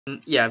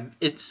Yeah,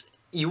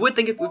 you would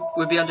think it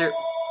would be under.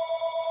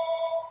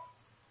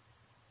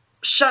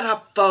 Shut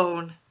up,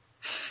 phone.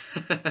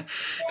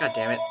 God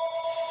damn it!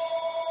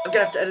 I'm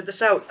gonna have to edit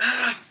this out.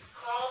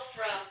 Call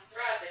from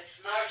Rabbit's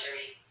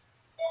Marjorie.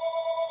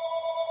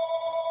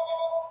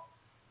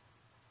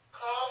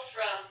 Call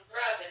from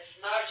Rabbit's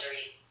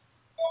Marjorie.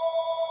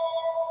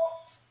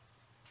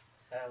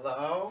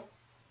 Hello?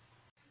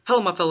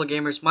 Hello my fellow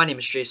gamers, my name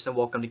is Jason and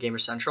welcome to Gamer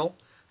Central.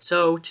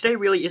 So today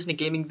really isn't a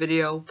gaming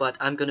video, but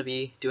I'm going to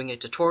be doing a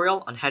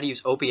tutorial on how to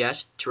use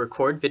OBS to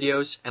record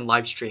videos and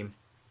live stream.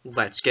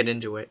 Let's get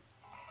into it.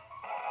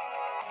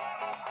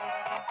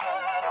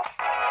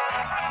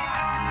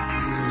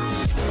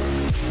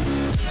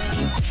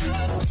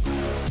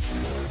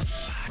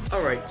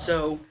 Alright,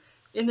 so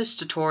in this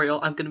tutorial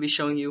I'm going to be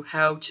showing you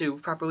how to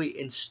properly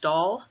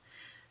install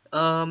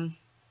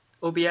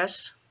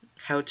OBS,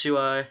 how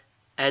to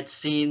add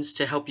scenes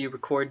to help you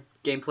record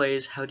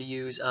gameplays, how to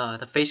use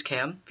the face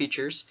cam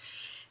features,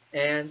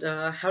 and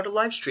how to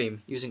live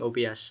stream using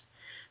OBS.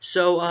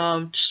 So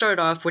to start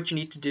off, what you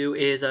need to do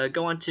is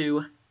go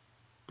onto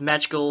the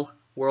magical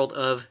world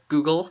of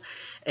Google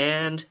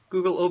and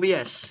Google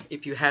OBS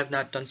if you have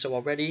not done so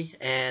already,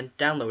 and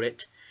download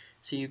it.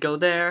 So you go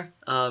there,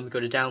 go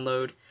to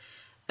download,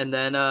 and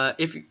then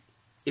if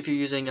you're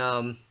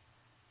using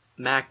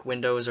Mac,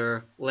 Windows,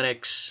 or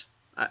Linux,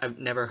 I've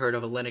never heard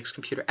of a Linux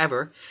computer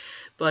ever,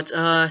 but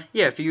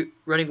yeah, if you're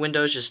running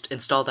Windows, just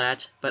install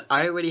that. But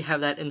I already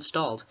have that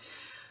installed.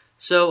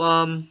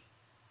 So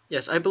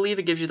yes, I believe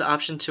it gives you the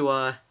option to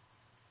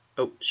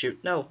oh shoot,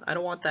 no, I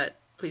don't want that.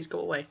 Please go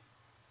away.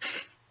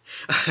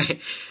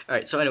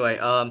 Alright, so anyway,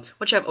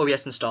 once you have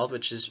OBS installed,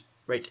 which is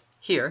right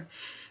here,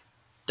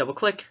 double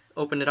click,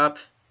 open it up,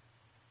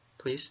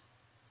 please,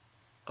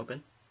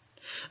 open.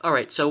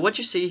 Alright, so what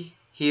you see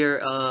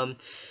here,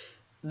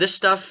 this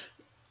stuff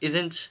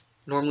isn't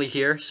normally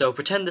here, so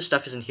pretend this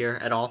stuff isn't here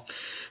at all.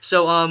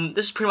 So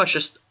this is pretty much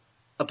just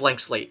a blank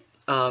slate.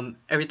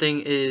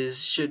 Everything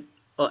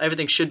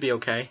should be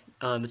okay.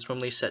 It's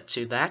normally set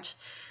to that.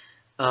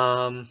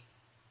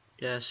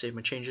 Yeah, save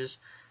my changes.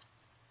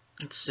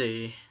 Let's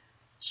see.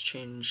 Let's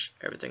change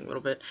everything a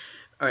little bit.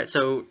 Alright,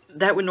 so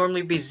that would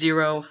normally be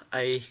 0.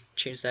 I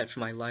changed that for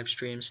my live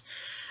streams.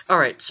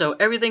 Alright, so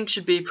everything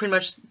should be pretty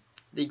much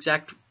the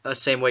exact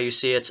same way you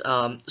see it.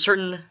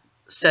 Certain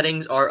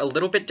settings are a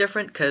little bit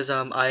different because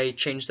I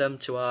changed them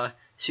to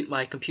suit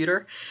my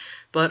computer.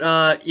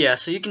 But yeah,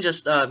 so you can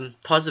just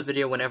pause the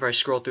video whenever I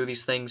scroll through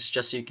these things,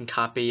 just so you can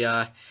copy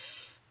the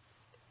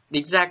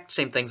exact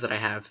same things that I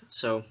have.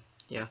 So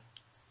yeah,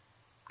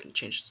 I'm gonna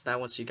change it to that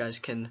one so you guys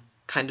can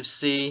kind of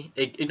see.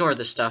 Ignore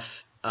this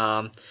stuff.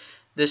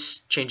 This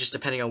changes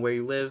depending on where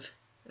you live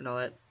and all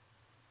that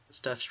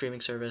stuff.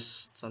 Streaming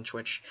service, it's on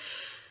Twitch.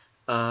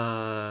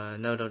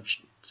 No, don't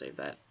save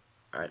that.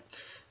 Alright.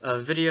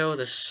 Video,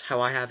 this is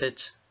how I have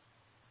it.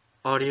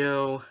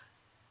 Audio,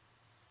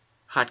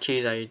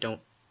 hotkeys I don't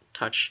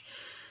touch.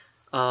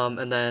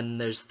 And then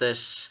there's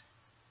this.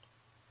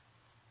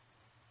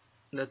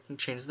 Nothing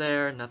changed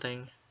there,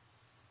 nothing,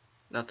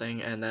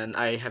 and then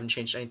I haven't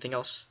changed anything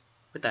else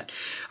with that.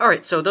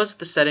 Alright, so those are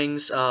the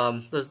settings,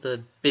 those are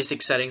the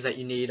basic settings that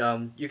you need.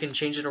 You can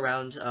change it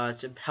around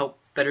to help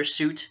better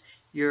suit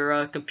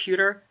your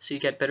computer, so you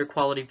get better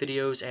quality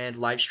videos and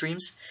live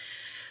streams.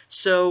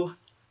 So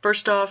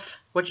first off,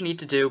 what you need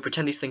to do,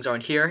 pretend these things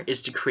aren't here,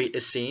 is to create a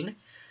scene.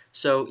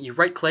 So you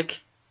right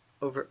click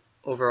over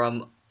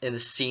in the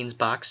scenes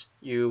box,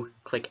 you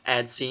click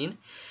add scene,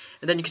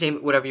 and then you can name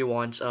it whatever you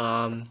want,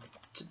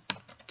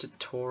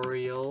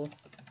 tutorial,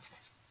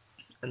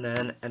 and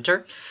then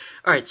enter.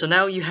 Alright, so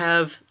now you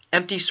have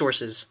empty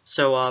sources.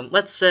 So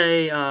let's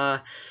say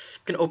I'm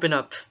gonna open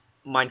up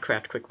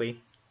Minecraft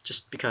quickly,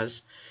 just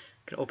because.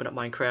 Can open up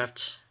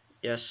Minecraft.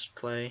 Yes,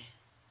 play.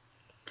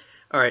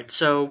 Alright,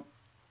 so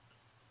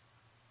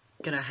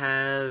gonna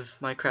have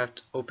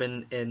Minecraft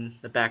open in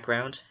the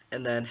background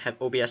and then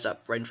have OBS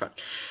up right in front.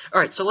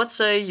 Alright, so let's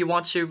say you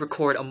want to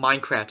record a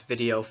Minecraft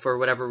video for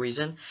whatever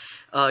reason.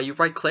 You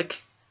right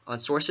click on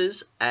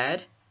sources,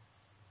 add,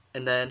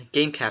 and then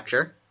game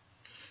capture.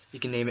 You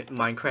can name it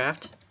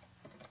Minecraft.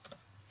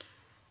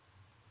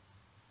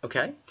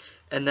 Okay,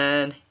 and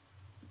then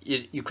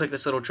you click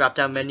this little drop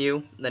down menu,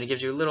 and then it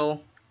gives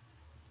you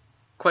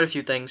quite a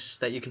few things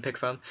that you can pick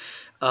from.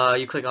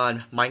 You click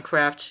on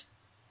Minecraft.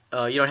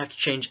 You don't have to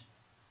change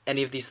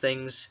any of these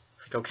things.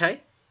 Click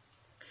OK.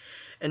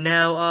 And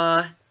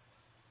now,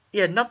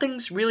 yeah,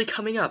 nothing's really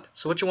coming up.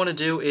 So what you want to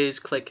do is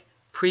click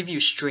Preview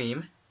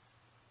Stream.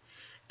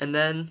 And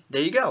then,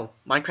 there you go.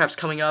 Minecraft's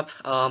coming up.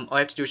 All you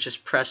have to do is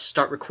just press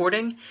Start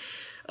Recording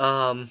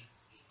to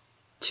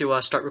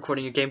start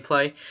recording your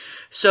gameplay.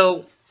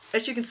 So,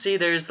 as you can see,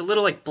 there's the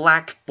little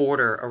black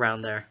border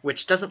around there,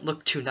 which doesn't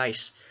look too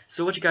nice.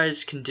 So what you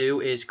guys can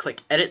do is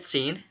click Edit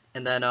Scene,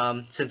 and then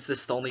since this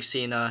is the only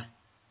scene,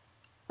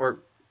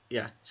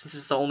 since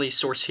it's the only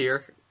source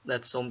here,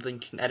 that's the only thing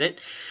you can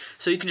edit.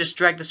 So you can just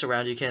drag this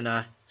around, you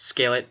can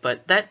scale it,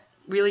 but that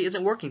really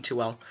isn't working too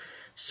well.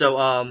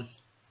 So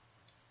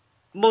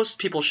most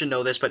people should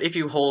know this, but if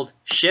you hold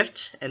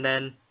Shift and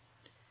then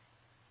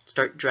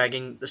start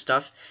dragging the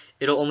stuff,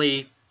 it'll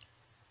only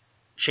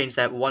change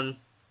that one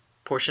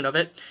portion of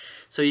it.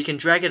 So you can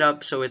drag it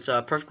up so it's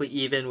perfectly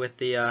even with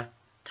the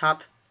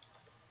top,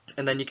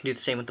 and then you can do the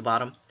same with the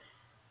bottom.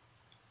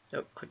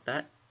 Nope, click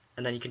that,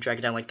 and then you can drag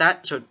it down like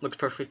that so it looks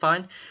perfectly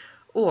fine.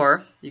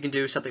 Or you can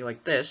do something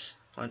like this.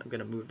 I'm going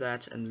to move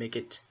that and make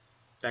it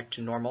back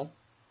to normal.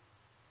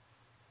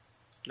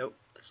 Nope,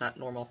 that's not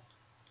normal.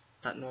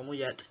 Not normal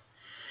yet.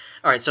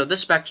 Alright, so this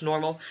is back to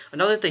normal.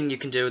 Another thing you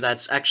can do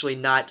that's actually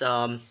not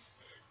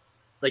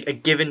like a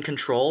given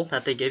control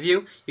that they give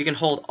you, you can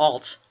hold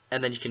Alt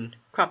and then you can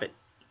crop it.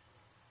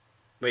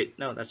 Wait,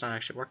 no, that's not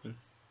actually working.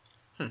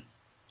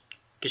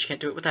 Guess you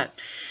can't do it with that.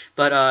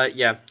 But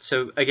yeah,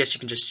 so I guess you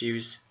can just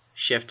use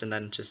Shift and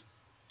then just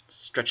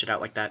stretch it out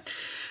like that.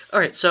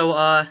 Alright,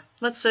 so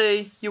let's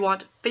say you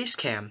want face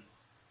cam.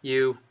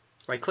 You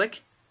right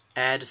click,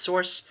 add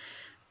source,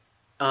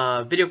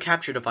 video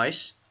capture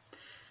device,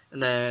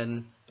 and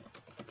then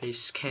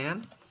face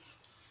cam.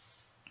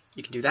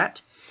 You can do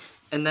that.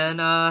 And then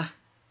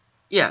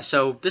yeah,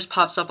 so this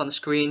pops up on the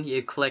screen.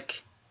 You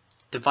click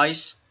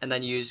device and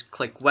then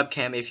click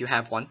webcam if you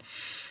have one.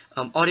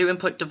 Audio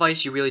input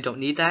device, you really don't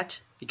need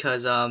that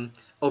because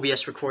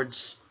OBS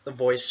records the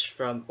voice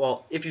from,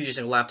 well, if you're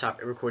using a laptop,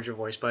 it records your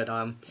voice, but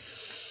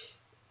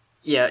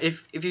yeah,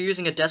 if you're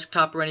using a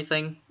desktop or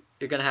anything,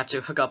 you're gonna have to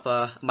hook up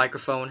a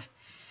microphone,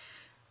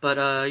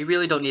 but you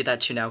really don't need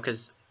that too now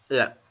because,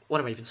 yeah,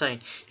 what am I even saying?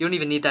 You don't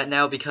even need that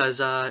now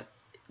because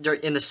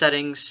in the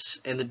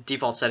settings, in the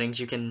default settings,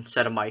 you can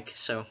set a mic,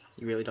 so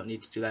you really don't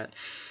need to do that.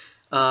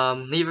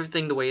 Leave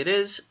everything the way it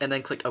is, and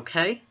then click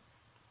OK.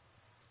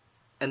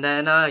 And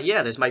then,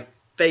 yeah, there's my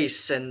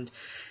face, and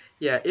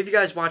yeah, if you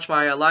guys watch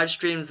my live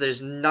streams,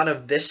 there's none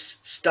of this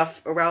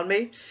stuff around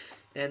me.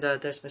 And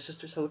there's my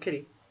sister's Hello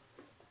Kitty.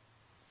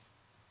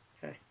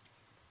 Okay,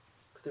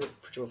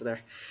 put you over there.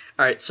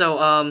 Alright,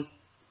 so,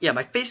 yeah,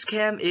 my face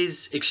cam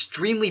is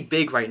extremely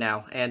big right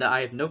now, and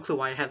I have no clue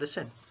why I have this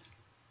in.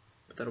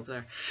 Put that over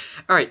there.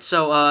 Alright,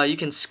 so you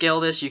can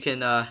scale this, you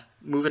can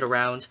move it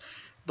around.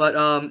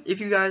 But if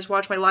you guys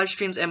watch my live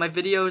streams and my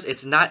videos,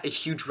 it's not a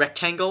huge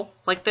rectangle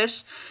like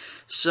this.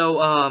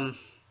 So,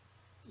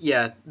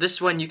 yeah,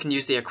 this one you can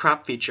use the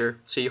crop feature.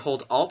 So you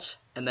hold Alt,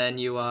 and then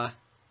you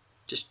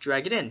just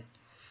drag it in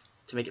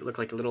to make it look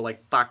like a little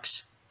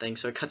box thing.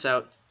 So it cuts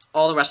out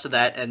all the rest of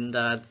that, and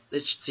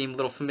it should seem a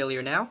little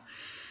familiar now.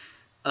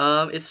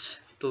 It's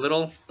the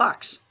little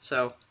box.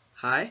 So,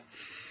 hi.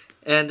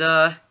 And,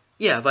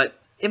 yeah, but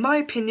in my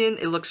opinion,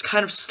 it looks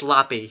kind of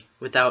sloppy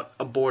without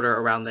a border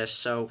around this.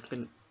 So, you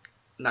can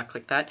not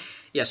click that.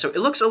 Yeah, so it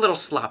looks a little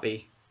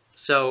sloppy.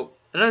 So,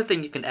 another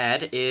thing you can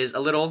add is a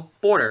little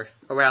border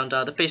around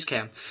the face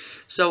cam.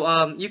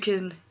 So you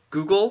can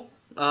Google,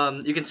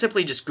 you can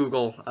simply just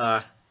Google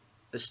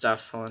this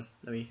stuff. Hold on,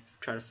 let me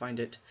try to find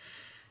it.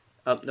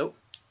 Nope,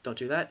 don't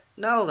do that.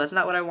 No, that's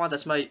not what I want.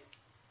 That's my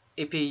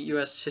AP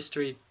US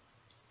History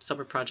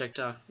summer project.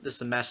 This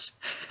is a mess.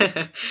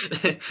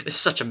 It's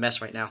such a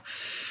mess right now.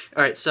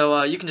 Alright,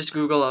 so you can just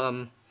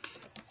Google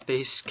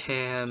face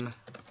cam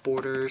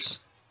borders.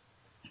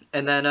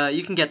 And then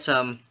you can get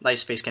some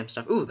nice face cam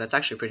stuff. Ooh, that's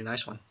actually a pretty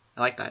nice one.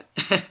 I like that.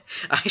 I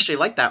actually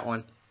like that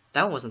one.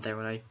 That one wasn't there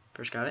when I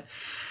first got it.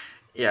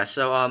 Yeah,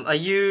 so I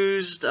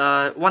used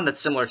one that's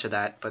similar to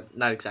that, but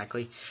not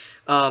exactly.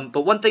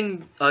 But one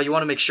thing you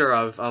want to make sure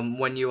of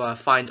when you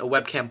find a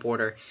webcam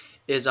border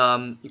is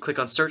you click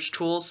on Search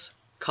Tools,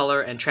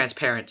 Color, and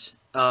Transparent.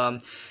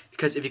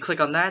 Because if you click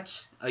on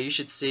that, you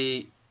should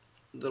see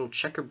a little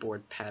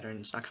checkerboard pattern.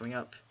 It's not coming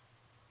up.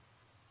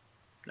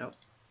 Nope.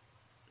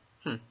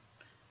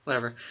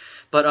 Whatever.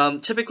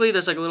 But typically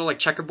there's a little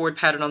checkerboard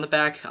pattern on the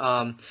back.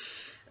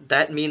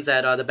 That means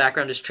that the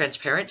background is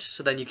transparent,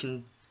 so then you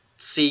can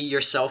see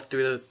yourself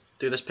through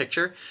this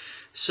picture.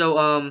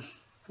 So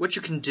what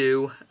you can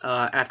do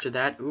after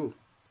that, ooh,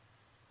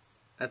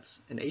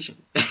 that's an Asian.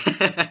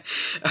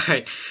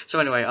 Alright, so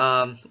anyway,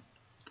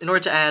 in order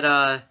to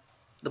add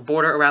the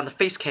border around the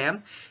face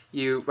cam,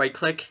 you right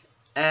click,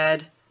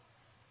 add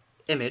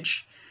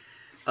image,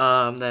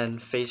 then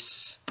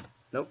face,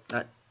 nope,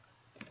 not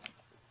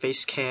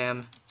face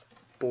cam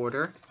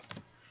border,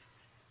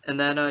 and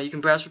then you can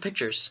browse for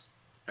pictures.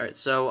 Alright,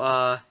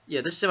 so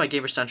yeah, this is in my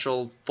Gamer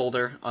Central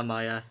folder on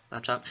my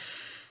laptop,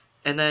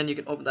 and then you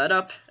can open that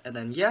up, and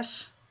then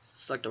yes,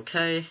 select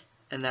OK,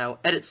 and now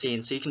edit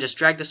scene. So you can just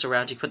drag this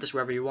around, you can put this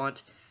wherever you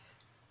want.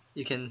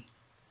 You can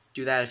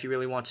do that if you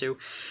really want to,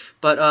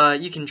 but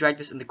you can drag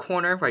this in the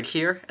corner right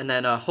here, and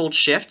then hold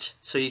shift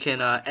so you can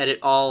edit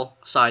all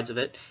sides of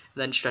it,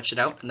 and then stretch it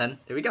out, and then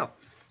there we go.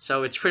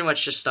 So it's pretty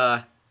much just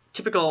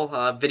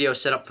typical video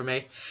setup for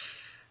me.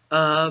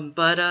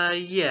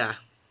 Yeah,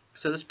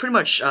 so that's pretty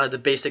much the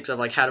basics of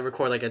how to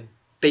record a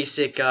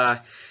basic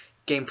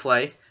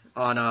gameplay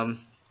on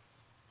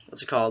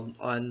what's it called,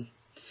 on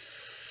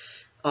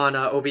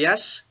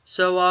OBS.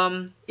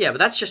 So yeah, but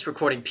that's just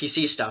recording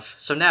PC stuff.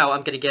 So now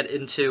I'm gonna get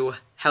into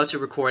how to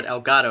record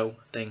Elgato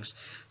things.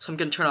 So I'm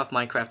gonna turn off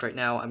Minecraft right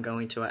now. I'm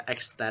going to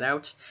exit that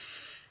out.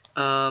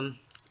 Hold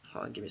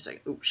on, give me a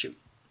second. Ooh, shoot.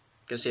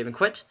 Gonna save and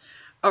quit.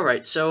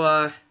 Alright,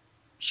 so,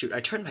 shoot, I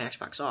turned my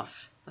Xbox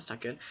off. That's not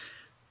good.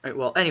 Alright,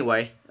 well,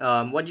 anyway,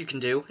 what you can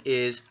do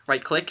is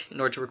right-click in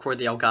order to record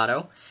the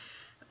Elgato.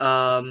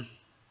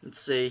 Let's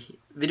see,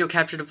 video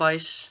capture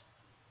device,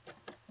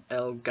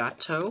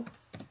 Elgato.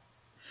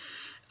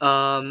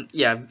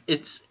 Yeah,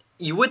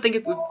 you would think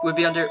it would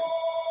be under...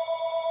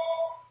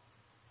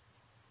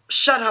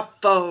 Shut up,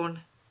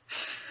 phone!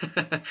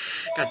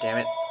 God damn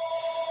it.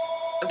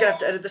 I'm gonna have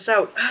to edit this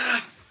out.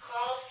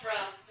 Call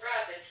from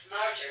Rabbit's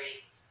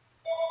Marjorie.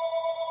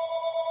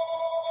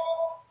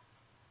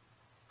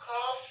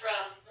 Call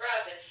from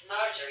Rabbit's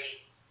Marjorie.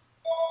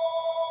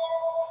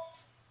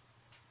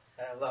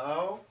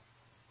 Hello?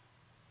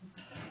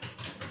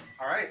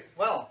 Alright,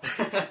 well.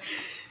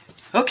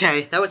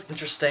 Okay, that was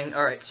interesting.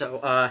 Alright,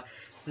 so,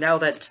 now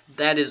that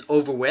that is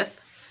over with,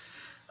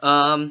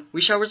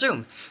 we shall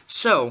resume.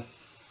 So,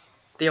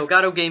 the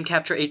Elgato Game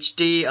Capture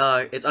HD,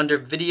 it's under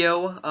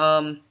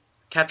video,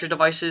 capture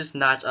devices,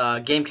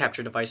 not, game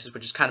capture devices,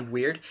 which is kind of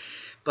weird.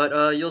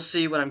 But, you'll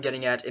see what I'm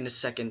getting at in a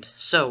second.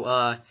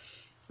 So,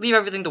 leave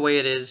everything the way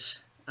it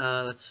is.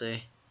 Let's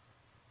see.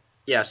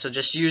 Yeah, so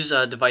just use,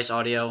 device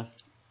audio.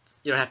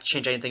 You don't have to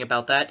change anything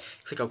about that.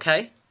 Click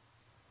OK.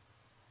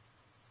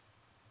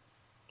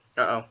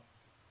 Uh-oh.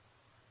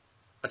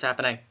 What's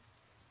happening?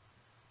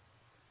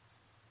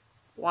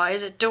 Why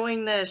is it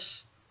doing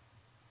this?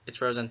 It's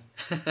frozen.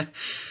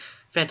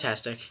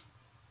 Fantastic.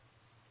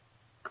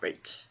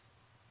 Great.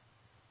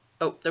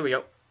 Oh, there we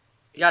go.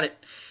 Got it.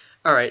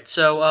 Alright,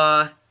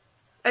 so,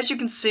 as you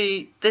can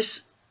see,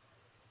 this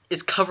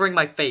is covering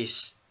my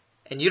face.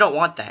 And you don't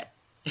want that.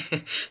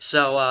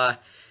 So,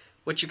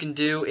 what you can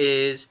do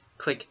is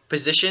click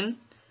Position.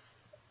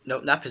 No,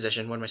 not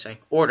Position. What am I saying?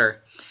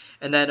 Order.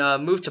 And then,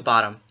 move to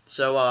bottom.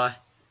 So,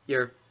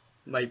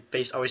 my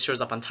face always shows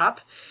up on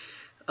top.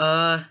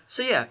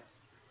 So yeah.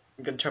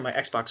 I'm gonna turn my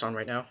Xbox on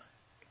right now.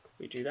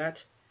 We do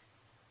that.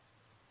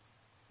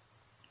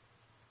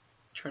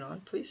 Turn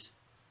on, please.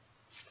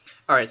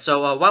 Alright,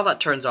 so while that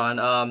turns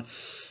on,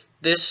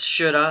 this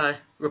should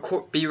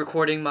be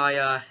recording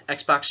my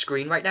Xbox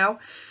screen right now.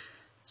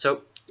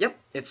 So, yep,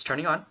 it's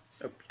turning on.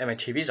 Oh, and my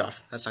TV's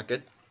off. That's not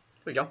good.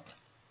 There we go.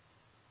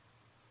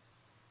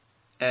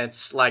 And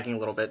it's lagging a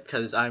little bit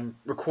because I'm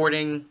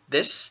recording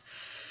this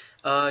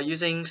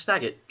using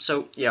Snagit.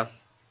 So, yeah,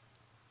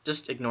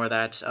 just ignore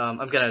that.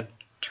 I'm gonna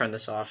turn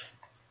this off.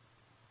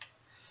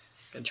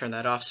 Gonna turn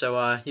that off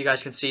so you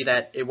guys can see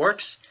that it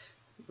works.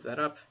 Move that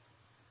up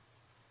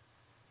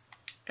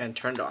and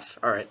turned off.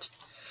 Alright,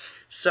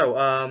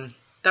 so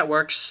that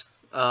works.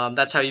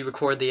 That's how you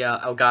record the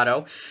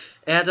Elgato,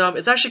 and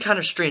it's actually kind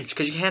of strange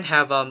because you can't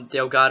have the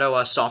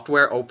Elgato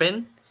software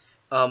open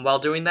while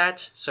doing that,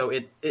 so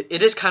it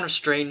is kind of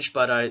strange,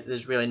 but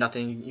there's really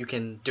nothing you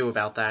can do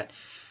about that.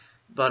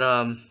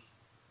 But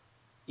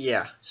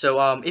yeah,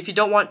 so if you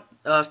don't want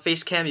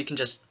face cam, you can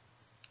just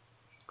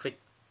click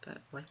that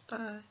way.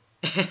 Bye.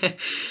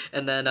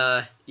 And then,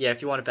 yeah,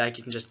 if you want it back,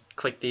 you can just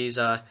click these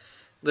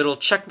little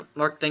check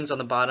mark things on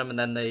the bottom, and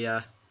then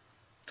they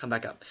come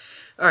back up.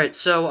 Alright,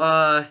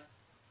 so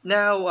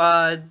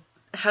now,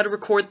 how to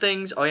record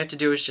things, all you have to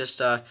do is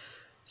just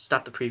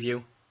stop the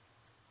preview.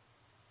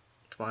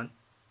 Come on,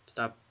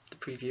 stop the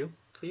preview,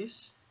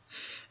 please.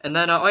 And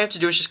then all you have to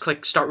do is just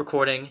click Start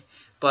Recording,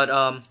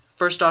 but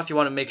first off, you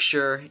want to make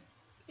sure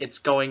it's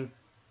going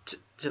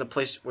to the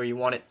place where you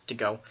want it to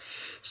go.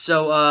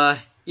 So,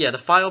 yeah, the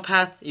file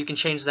path, you can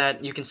change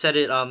that. You can set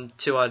it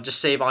to just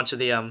save onto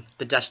the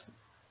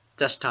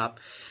desktop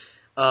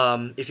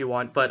if you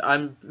want. But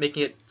I'm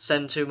making it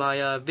send to my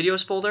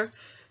videos folder.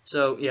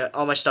 So yeah,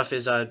 all my stuff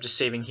is just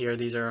saving here.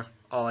 These are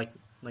all like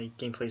my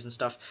gameplays and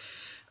stuff.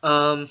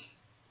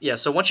 Yeah,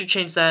 so once you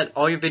change that,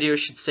 all your videos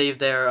should save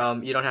there.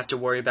 You don't have to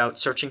worry about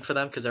searching for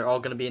them because they're all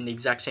going to be in the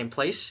exact same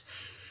place.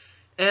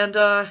 And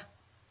now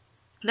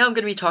I'm going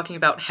to be talking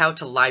about how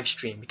to live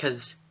stream,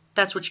 because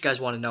that's what you guys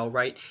want to know,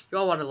 right? You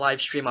all want to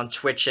live stream on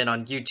Twitch and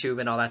on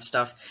YouTube and all that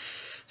stuff.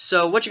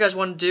 So what you guys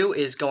want to do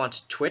is go on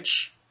to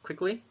Twitch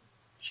quickly.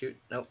 Shoot,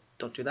 no,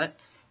 don't do that.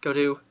 Go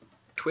to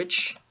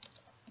twitch.tv.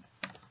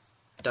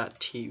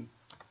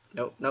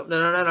 No,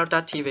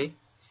 .tv.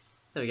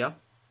 There we go.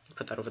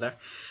 Put that over there.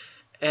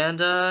 And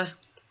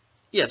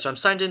yeah, so I'm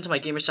signed into my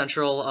Gamer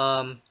Central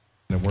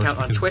account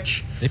on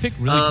Twitch.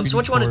 So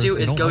what you want to do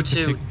is go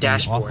to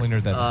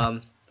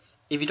Dashboard.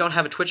 If you don't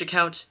have a Twitch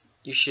account,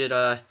 you should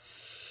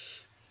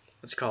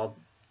what's it called?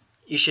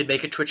 You should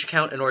make a Twitch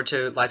account in order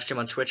to live stream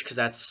on Twitch, because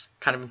that's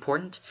kind of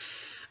important.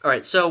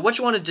 Alright, so what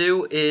you want to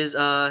do is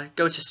go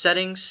to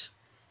Settings,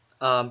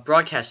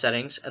 Broadcast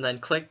Settings, and then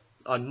click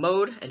on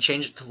Mode and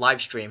change it to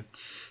Live Stream.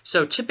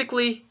 So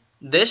typically,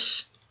 the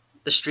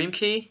stream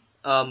key,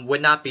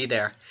 would not be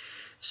there.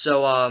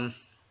 So,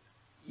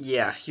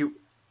 yeah, you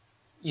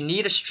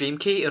need a stream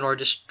key in order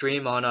to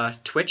stream on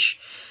Twitch,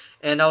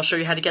 and I'll show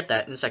you how to get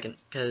that in a second,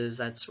 because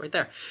that's right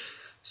there.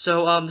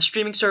 So, the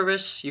streaming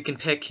service, you can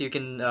pick, you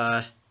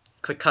can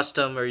click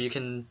Custom, or you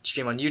can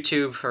stream on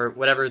YouTube, or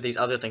whatever these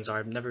other things are.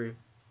 I've never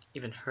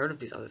even heard of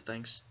these other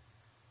things.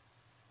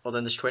 well,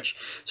 then there's Twitch.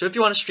 So if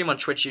you want to stream on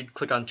Twitch, you'd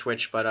click on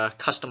Twitch, but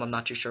custom, I'm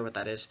not too sure what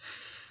that is.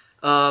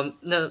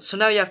 No, so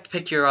now you have to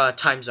pick your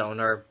time zone,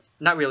 or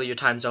not really your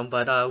time zone,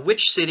 but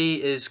which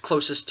city is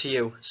closest to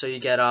you, so you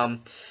get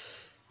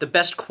the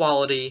best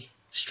quality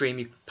stream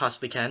you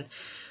possibly can.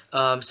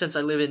 Since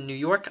I live in New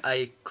York,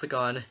 I click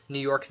on New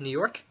York, New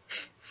York,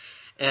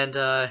 and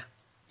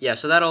yeah,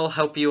 so that'll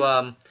help you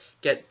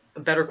get a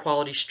better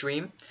quality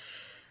stream.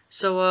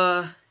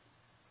 So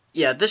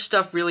yeah, this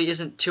stuff really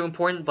isn't too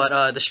important,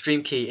 but the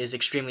stream key is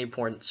extremely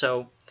important.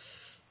 So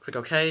click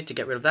OK to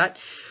get rid of that.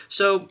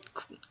 So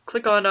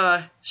click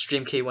on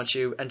stream key once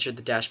you enter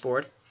the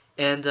dashboard,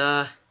 and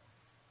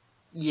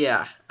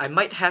yeah, I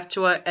might have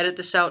to edit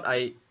this out.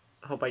 I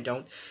hope I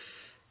don't.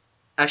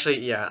 Actually,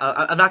 yeah,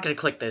 I'm not gonna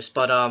click this,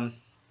 but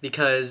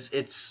because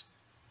it's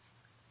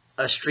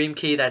a stream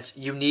key that's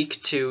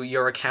unique to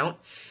your account.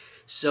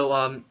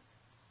 So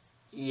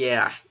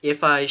yeah,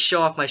 if I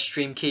show off my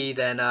stream key,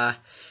 then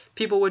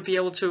people would be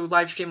able to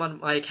live stream on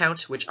my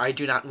account, which I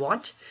do not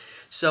want.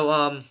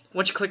 So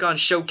once you click on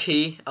show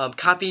key,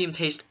 copy and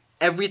paste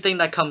everything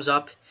that comes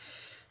up,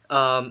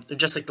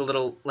 just like the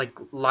little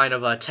line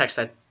of text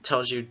that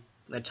tells you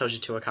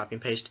to copy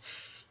and paste.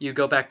 You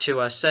go back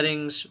to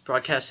settings,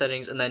 broadcast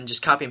settings, and then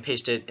just copy and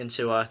paste it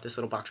into this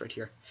little box right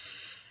here.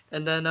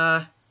 And then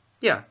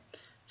yeah,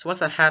 so once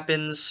that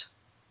happens,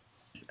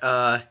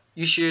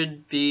 you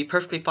should be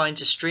perfectly fine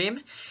to stream.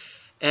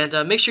 And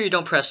make sure you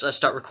don't press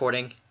start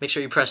recording. Make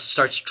sure you press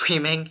start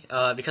streaming,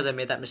 because I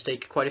made that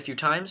mistake quite a few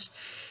times,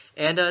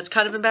 and it's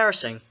kind of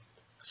embarrassing.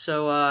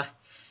 So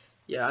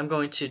yeah, I'm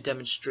going to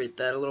demonstrate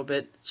that a little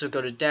bit. So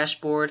go to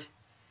dashboard.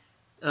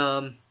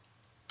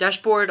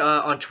 Dashboard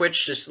on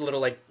Twitch, just a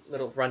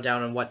little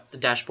rundown on what the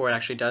dashboard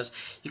actually does.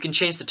 You can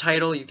change the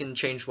title, you can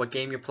change what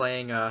game you're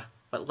playing,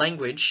 what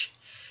language,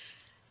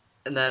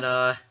 and then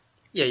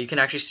yeah, you can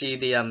actually see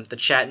the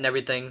chat and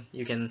everything.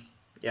 You can,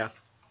 yeah.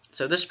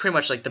 So this is pretty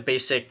much like the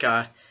basic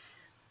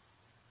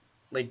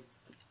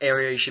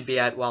area you should be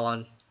at while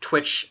on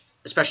Twitch,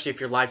 especially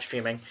if you're live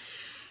streaming.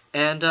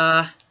 And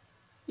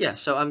yeah,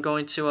 so I'm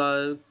going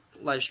to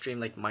live stream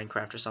like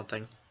Minecraft or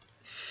something.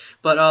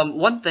 But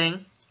one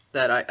thing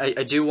that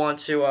I do want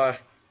to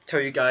tell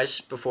you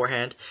guys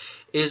beforehand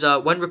is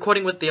when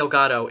recording with the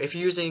Elgato, if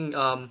you're using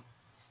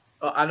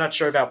I'm not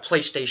sure about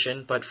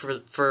PlayStation, but for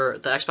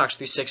the Xbox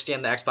 360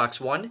 and the Xbox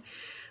One,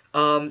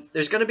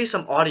 there's going to be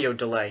some audio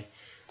delay.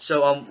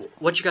 So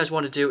what you guys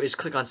want to do is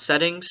click on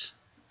settings,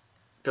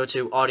 go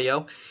to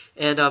audio,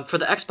 and for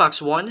the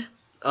Xbox One,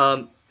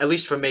 at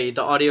least for me,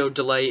 the audio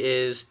delay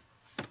is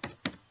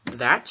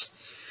that.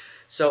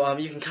 So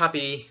you can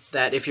copy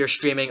that if you're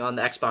streaming on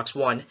the Xbox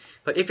One.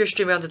 But if you're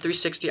streaming on the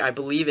 360, I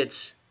believe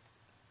it's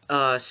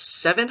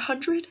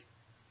 700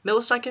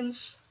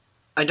 milliseconds.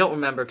 I don't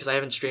remember because I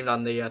haven't streamed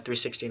on the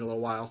 360 in a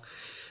little while.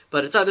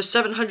 But it's either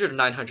 700 or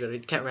 900. I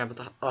can't remember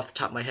off the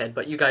top of my head.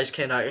 But you guys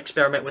can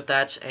experiment with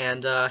that.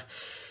 And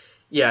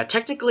yeah,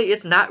 technically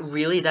it's not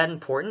really that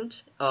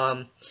important.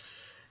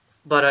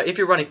 But if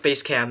you're running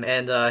face cam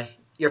and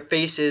your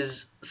face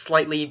is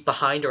slightly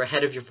behind or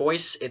ahead of your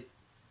voice,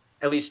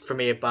 at least for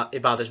me,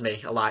 it bothers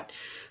me a lot.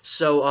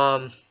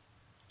 So,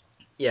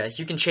 yeah,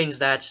 you can change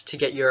that to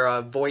get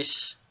your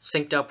voice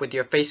synced up with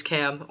your face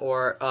cam,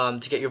 or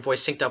to get your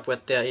voice synced up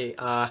with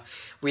the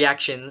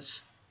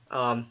reactions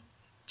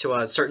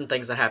to certain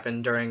things that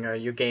happen during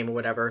your game or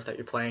whatever that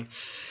you're playing.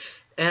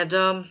 And,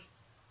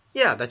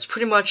 yeah, that's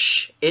pretty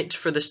much it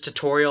for this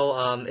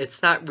tutorial.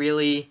 It's not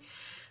really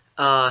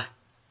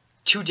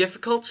too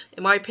difficult,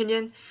 in my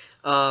opinion.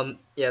 Yeah,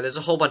 there's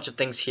a whole bunch of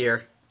things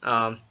here.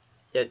 Yeah,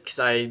 because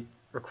I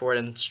record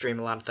and stream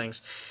a lot of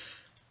things.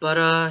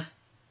 But,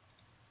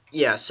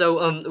 yeah,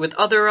 so with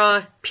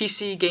other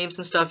PC games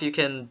and stuff, you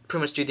can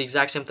pretty much do the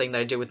exact same thing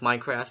that I did with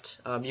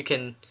Minecraft. You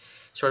can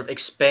sort of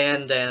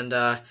expand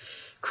and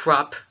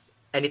crop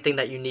anything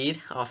that you need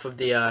off of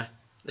the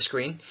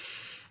screen.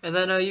 And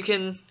then you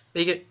can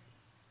make it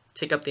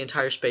take up the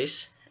entire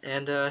space.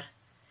 And,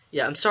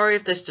 yeah, I'm sorry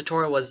if this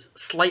tutorial was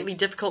slightly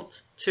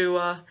difficult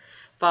to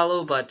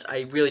follow, but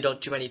I really don't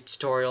do many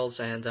tutorials,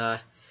 and,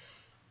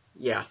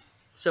 yeah.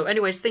 So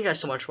anyways, thank you guys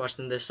so much for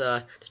watching this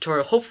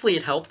tutorial. Hopefully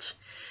it helped.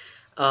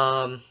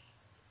 And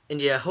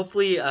yeah,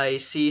 hopefully I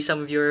see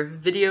some of your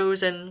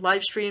videos and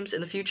live streams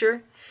in the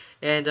future.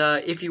 And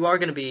if you are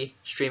going to be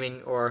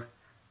streaming, or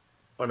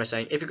what am I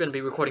saying? If you're going to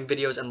be recording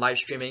videos and live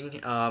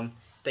streaming,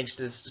 thanks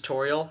to this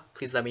tutorial,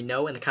 please let me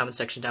know in the comment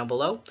section down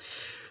below.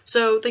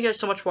 So thank you guys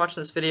so much for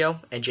watching this video,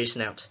 and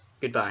Jason out.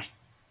 Goodbye.